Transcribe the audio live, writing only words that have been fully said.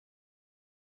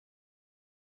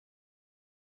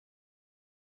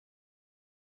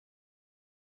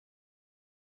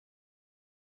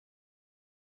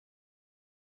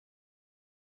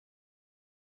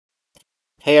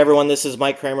Hey everyone, this is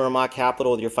Mike Kramer of Mott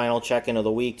Capital with your final check-in of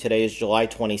the week. Today is July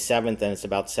 27th and it's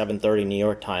about 7:30 New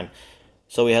York time.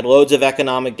 So we had loads of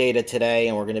economic data today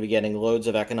and we're going to be getting loads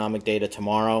of economic data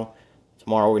tomorrow.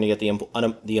 Tomorrow we're going to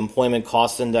get the employment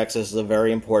cost index. This is a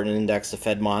very important index the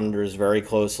Fed monitors very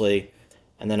closely.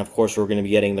 And then of course we're going to be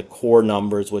getting the core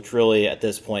numbers, which really at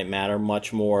this point matter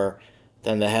much more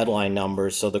than the headline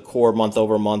numbers. So the core month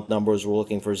over month numbers, we're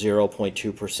looking for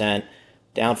 0.2%,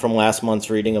 down from last month's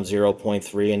reading of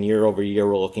 0.3, and year over year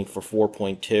we're looking for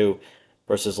 4.2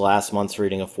 versus last month's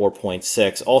reading of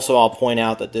 4.6. Also, I'll point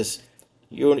out that this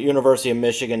University of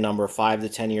Michigan number, 5 to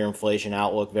 10-year inflation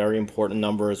outlook, very important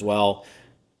number as well.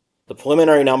 The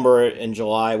preliminary number in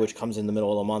July, which comes in the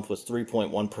middle of the month, was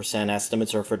 3.1%.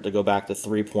 Estimates are for it to go back to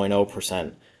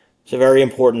 3.0%. It's a very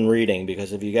important reading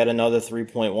because if you get another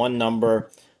 3.1 number,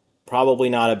 probably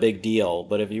not a big deal.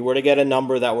 But if you were to get a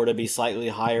number that were to be slightly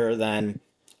higher than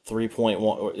 3.1,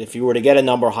 or if you were to get a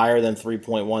number higher than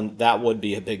 3.1, that would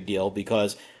be a big deal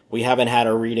because we haven't had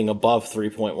a reading above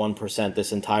 3.1%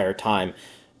 this entire time.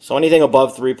 So anything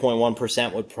above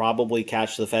 3.1% would probably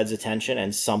catch the Fed's attention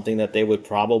and something that they would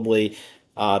probably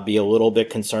be a little bit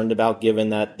concerned about, given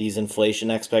that these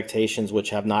inflation expectations,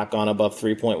 which have not gone above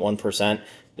 3.1%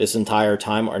 this entire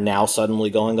time, are now suddenly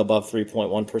going above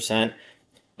 3.1%.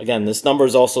 Again, this number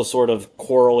is also sort of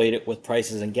correlated with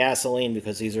prices in gasoline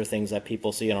because these are things that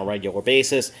people see on a regular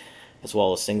basis, as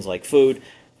well as things like food.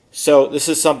 So this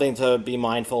is something to be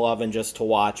mindful of and just to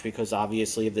watch, because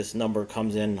obviously if this number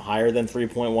comes in higher than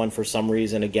 3.1 for some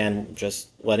reason, again, just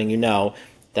letting you know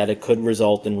that it could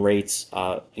result in rates,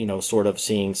 sort of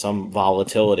seeing some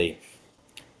volatility.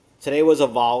 Today was a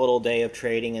volatile day of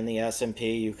trading in the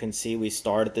S&P. You can see we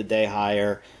started the day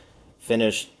higher,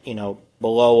 finished,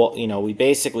 below, we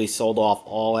basically sold off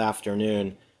all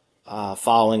afternoon,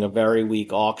 following a very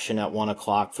weak auction at 1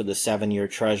 o'clock for the 7-year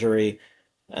Treasury.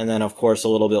 And then, of course, a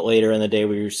little bit later in the day,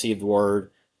 we received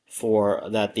word for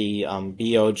that the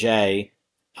BOJ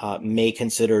may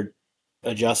consider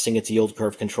adjusting its yield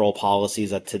curve control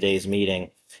policies at today's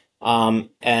meeting.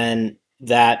 And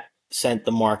that sent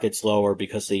the markets lower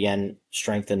because the yen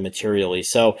strengthened materially.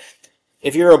 So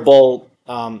if you're a bull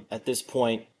at this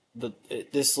point,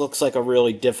 this looks like a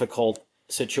really difficult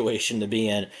situation to be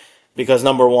in because,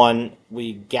 number one,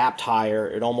 we gapped higher.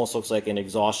 It almost looks like an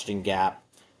exhaustion gap.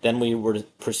 Then we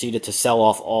proceeded to sell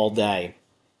off all day.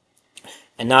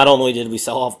 And not only did we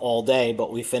sell off all day,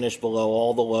 but we finished below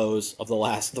all the lows of the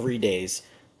last 3 days.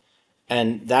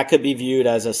 And that could be viewed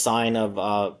as a sign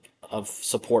of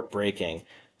support breaking.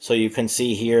 So you can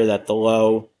see here that the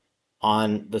low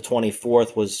on the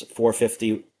 24th was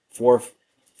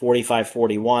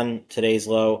 45.41. Today's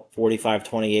low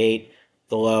 45.28.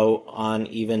 The low on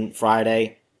even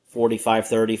Friday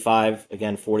 45.35.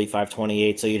 Again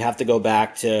 45.28. So you'd have to go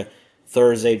back to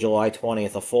Thursday, July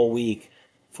 20th, a full week,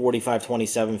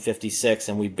 45.27.56,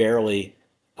 and we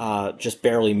just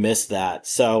barely missed that.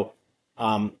 So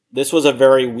this was a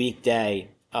very weak day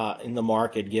in the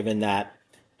market given that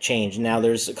change. Now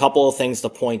there's a couple of things to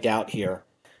point out here.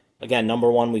 Again,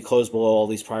 number one, we closed below all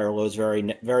these prior lows,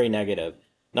 very, very negative.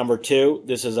 Number two,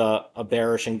 this is a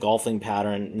bearish engulfing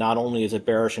pattern. Not only is it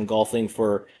bearish engulfing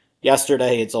for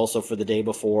yesterday, it's also for the day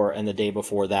before and the day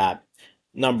before that.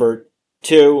 Number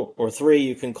two or three,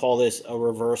 you can call this a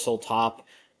reversal top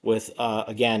with,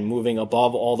 again, moving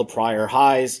above all the prior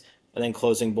highs and then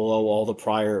closing below all the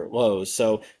prior lows.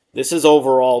 So this is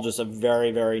overall just a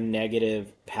very, very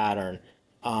negative pattern.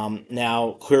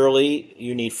 Now, clearly,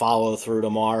 you need follow through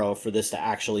tomorrow for this to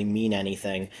actually mean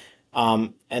anything.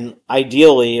 And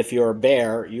ideally, if you're a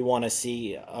bear, you want to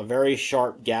see a very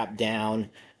sharp gap down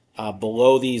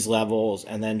below these levels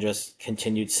and then just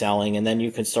continued selling. And then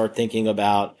you can start thinking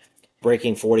about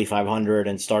breaking 4,500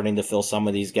 and starting to fill some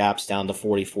of these gaps down to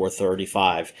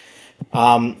 44.35.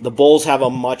 The bulls have a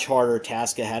much harder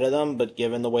task ahead of them, but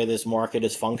given the way this market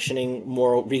is functioning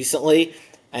more recently,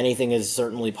 anything is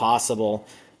certainly possible.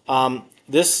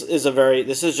 This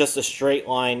is just a straight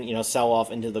line, sell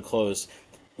off into the close.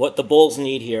 What the bulls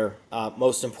need here,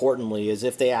 most importantly, is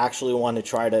if they actually want to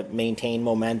try to maintain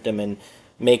momentum and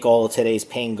make all of today's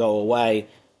pain go away,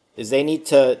 is they need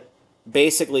to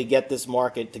basically get this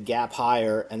market to gap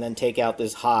higher and then take out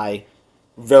this high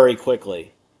very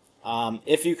quickly.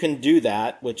 If you can do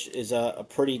that, which is a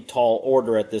pretty tall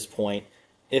order at this point,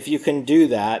 if you can do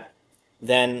that,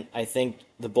 then I think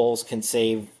the bulls can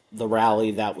save the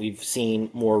rally that we've seen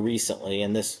more recently,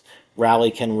 and this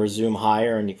rally can resume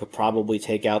higher, and you could probably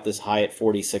take out this high at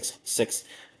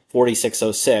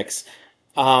 46.06.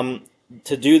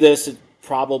 To do this, it's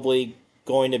probably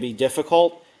going to be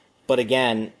difficult, but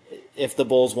again, if the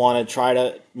bulls want to try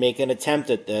to make an attempt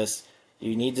at this,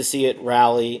 You need to see it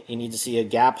rally. You need to see a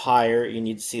gap higher. You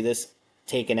need to see this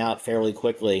taken out fairly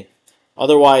quickly.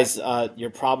 Otherwise, you're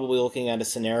probably looking at a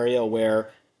scenario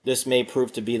where this may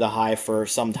prove to be the high for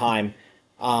some time.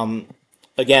 Um,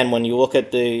 Again, when you look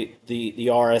at the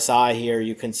RSI here,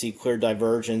 you can see clear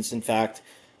divergence. In fact,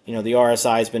 the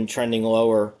RSI has been trending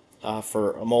lower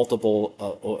for a multiple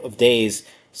of days,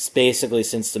 basically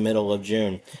since the middle of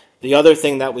June. The other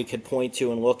thing that we could point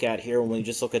to and look at here when we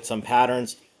just look at some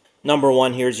patterns, number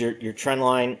one, here's your trend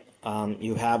line.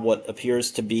 You have what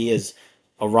appears to be is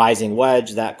a rising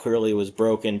wedge that clearly was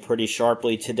broken pretty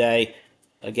sharply today.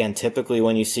 Again, typically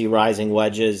when you see rising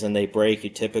wedges and they break, you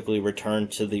typically return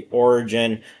to the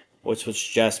origin, which would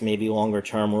suggest maybe longer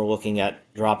term we're looking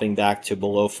at dropping back to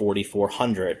below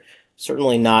 4,400.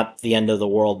 Certainly not the end of the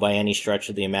world by any stretch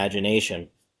of the imagination.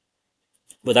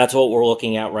 But that's what we're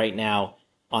looking at right now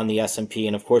on the S&P.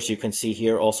 And of course, you can see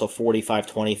here also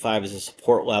 45.25 is a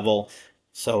support level.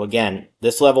 So again,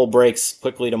 this level breaks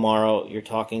quickly tomorrow. You're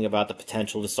talking about the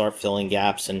potential to start filling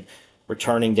gaps and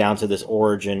returning down to this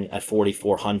origin at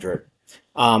 4,400.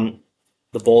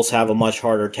 The bulls have a much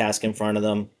harder task in front of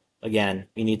them. Again,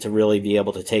 you need to really be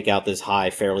able to take out this high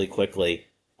fairly quickly,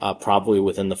 probably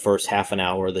within the first half an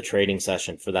hour of the trading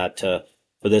session for that to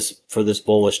for this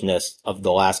bullishness of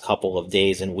the last couple of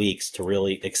days and weeks to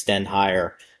really extend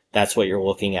higher. That's what you're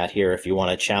looking at here if you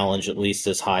want to challenge at least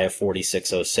this high of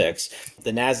 4606.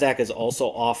 The Nasdaq is also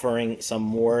offering some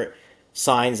more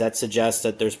signs that suggest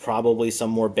that there's probably some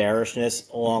more bearishness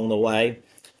along the way.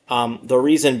 The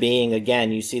reason being,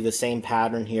 again, you see the same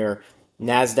pattern here.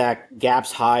 Nasdaq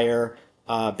gaps higher,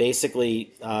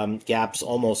 basically gaps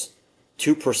almost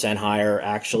 2% higher.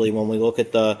 Actually, when we look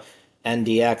at the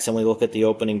NDX and we look at the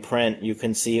opening print, you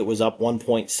can see it was up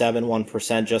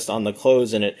 1.71% just on the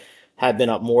close, and it had been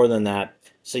up more than that.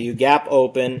 So you gap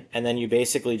open, and then you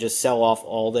basically just sell off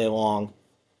all day long.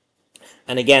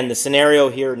 And again, the scenario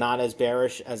here not as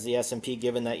bearish as the S&P,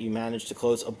 given that you managed to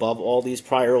close above all these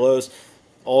prior lows.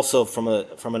 Also,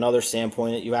 from another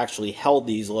standpoint, you actually held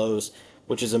these lows,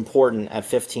 which is important at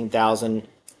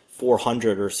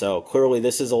 15,400 or so. Clearly,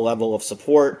 this is a level of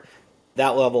support.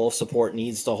 That level of support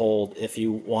needs to hold if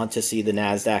you want to see the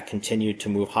Nasdaq continue to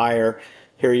move higher.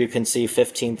 Here you can see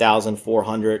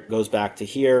 15,400 goes back to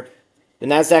here. The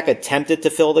Nasdaq attempted to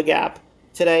fill the gap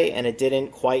today, and it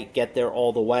didn't quite get there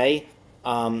all the way.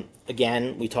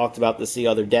 Again, we talked about this the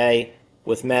other day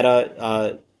with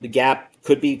Meta. The gap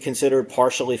could be considered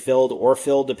partially filled or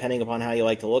filled, depending upon how you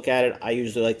like to look at it. I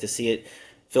usually like to see it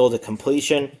filled to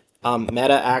completion.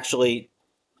 Meta actually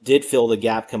did fill the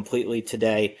gap completely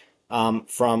today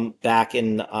from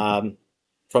the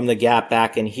gap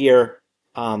back in here.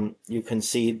 You can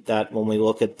see that when we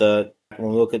look at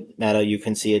Meta, you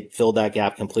can see it filled that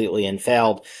gap completely and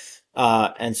failed.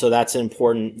 And so that's an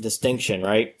important distinction,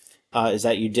 right? Is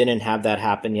that you didn't have that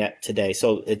happen yet today.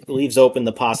 So it leaves open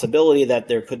the possibility that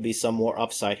there could be some more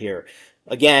upside here.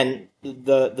 Again,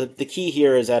 the key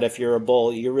here is that if you're a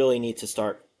bull, you really need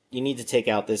to take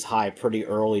out this high pretty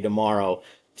early tomorrow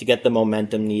to get the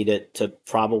momentum needed to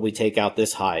probably take out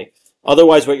this high.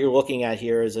 Otherwise, what you're looking at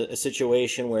here is a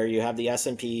situation where you have the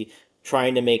S&P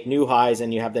trying to make new highs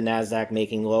and you have the Nasdaq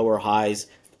making lower highs,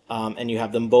 and you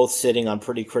have them both sitting on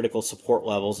pretty critical support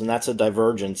levels, and that's a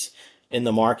divergence in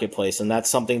the marketplace, and that's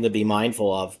something to be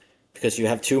mindful of because you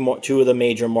have two of the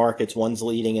major markets, one's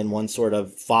leading and one's sort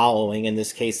of following. In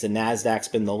this case, the Nasdaq's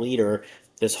been the leader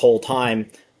this whole time.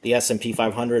 The S&P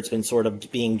 500's been sort of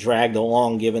being dragged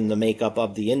along given the makeup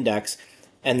of the index,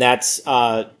 and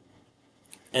so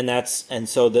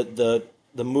the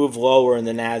move lower in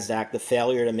the Nasdaq, the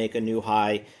failure to make a new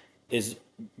high, is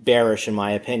bearish in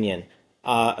my opinion.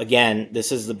 Again,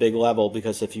 this is the big level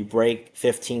because if you break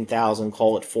 15,000,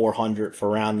 call it 400 for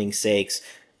rounding sakes,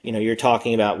 you're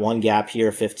talking about one gap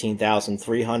here,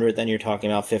 15,300, then you're talking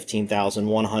about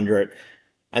 15,100,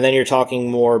 and then you're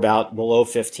talking more about below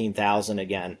 15,000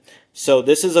 again. So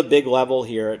this is a big level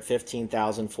here at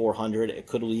 15,400. It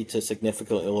could lead to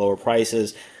significantly lower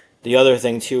prices. The other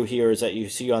thing too here is that you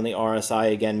see on the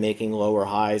RSI again making lower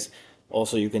highs.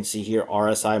 Also, you can see here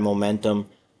RSI momentum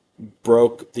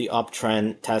broke the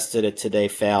uptrend, tested it today,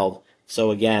 failed.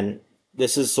 So again,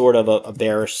 this is sort of a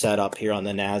bearish setup here on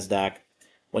the Nasdaq.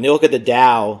 When you look at the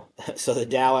Dow, so the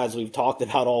Dow, as we've talked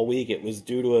about all week, it was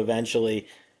due to eventually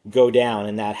go down,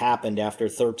 and that happened after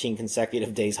 13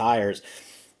 consecutive days higher.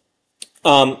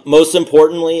 Most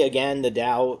importantly, again, the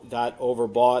Dow got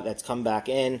overbought. That's come back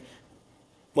in.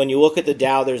 When you look at the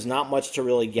Dow, there's not much to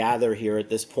really gather here at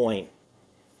this point,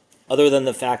 other than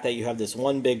the fact that you have this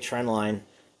one big trend line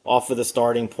off of the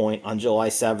starting point on July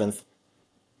 7th,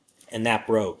 and that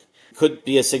broke. could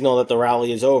be a signal that the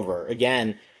rally is over.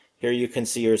 Again, here you can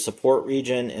see your support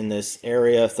region in this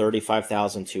area,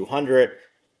 35,200.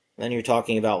 Then you're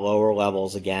talking about lower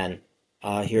levels again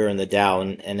here in the Dow.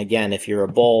 And again, if you're a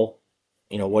bull,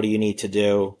 what do you need to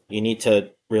do? You need to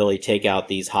really take out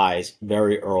these highs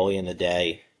very early in the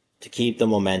day to keep the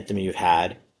momentum you've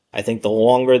had. I think the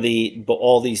longer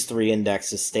all these three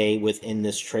indexes stay within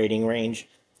this trading range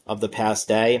of the past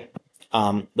day,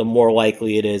 the more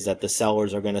likely it is that the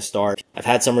sellers are going to start. I've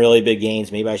had some really big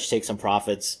gains. Maybe I should take some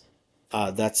profits.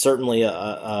 That's certainly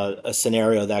a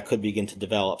scenario that could begin to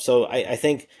develop. So I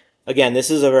think, again,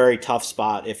 this is a very tough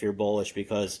spot if you're bullish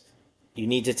because you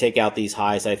need to take out these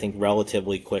highs, I think,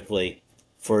 relatively quickly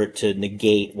for it to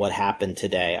negate what happened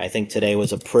today. I think today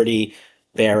was a pretty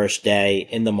bearish day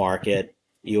in the market.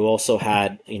 You also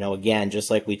had, again,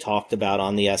 just like we talked about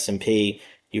on the S&P,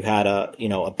 you had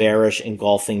a bearish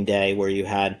engulfing day where you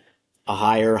had a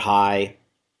higher high,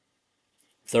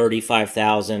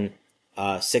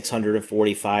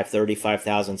 35,645,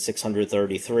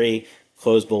 35,633,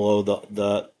 closed below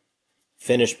the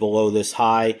finish below this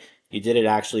high. You did it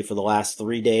actually for the last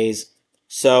 3 days.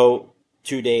 So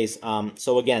 2 days.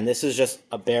 So again, this is just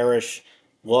a bearish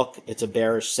look. It's a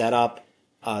bearish setup.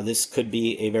 This could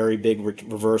be a very big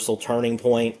reversal turning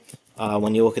point.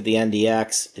 When you look at the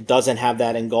NDX, it doesn't have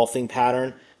that engulfing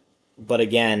pattern. But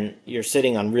again, you're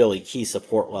sitting on really key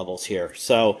support levels here.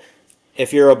 So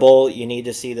if you're a bull, you need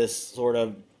to see this sort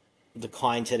of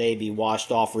decline today be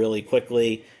washed off really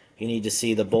quickly. You need to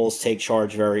see the bulls take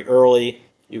charge very early.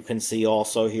 You can see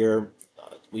also here,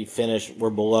 we're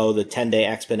below the 10-day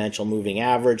exponential moving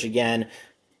average again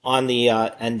on the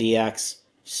NDX.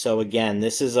 So again,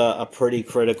 this is a pretty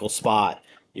critical spot.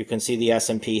 You can see the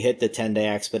S&P hit the 10-day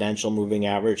exponential moving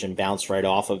average and bounce right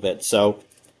off of it. So,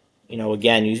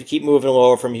 again, you keep moving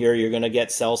lower from here, you're going to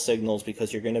get sell signals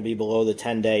because you're going to be below the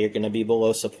 10-day. You're going to be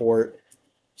below support.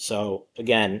 So,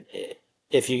 again,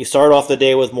 if you start off the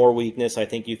day with more weakness, I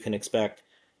think you can expect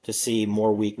to see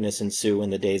more weakness ensue in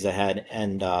the days ahead.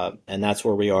 And that's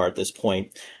where we are at this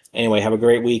point. Anyway, have a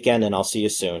great weekend, and I'll see you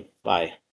soon. Bye.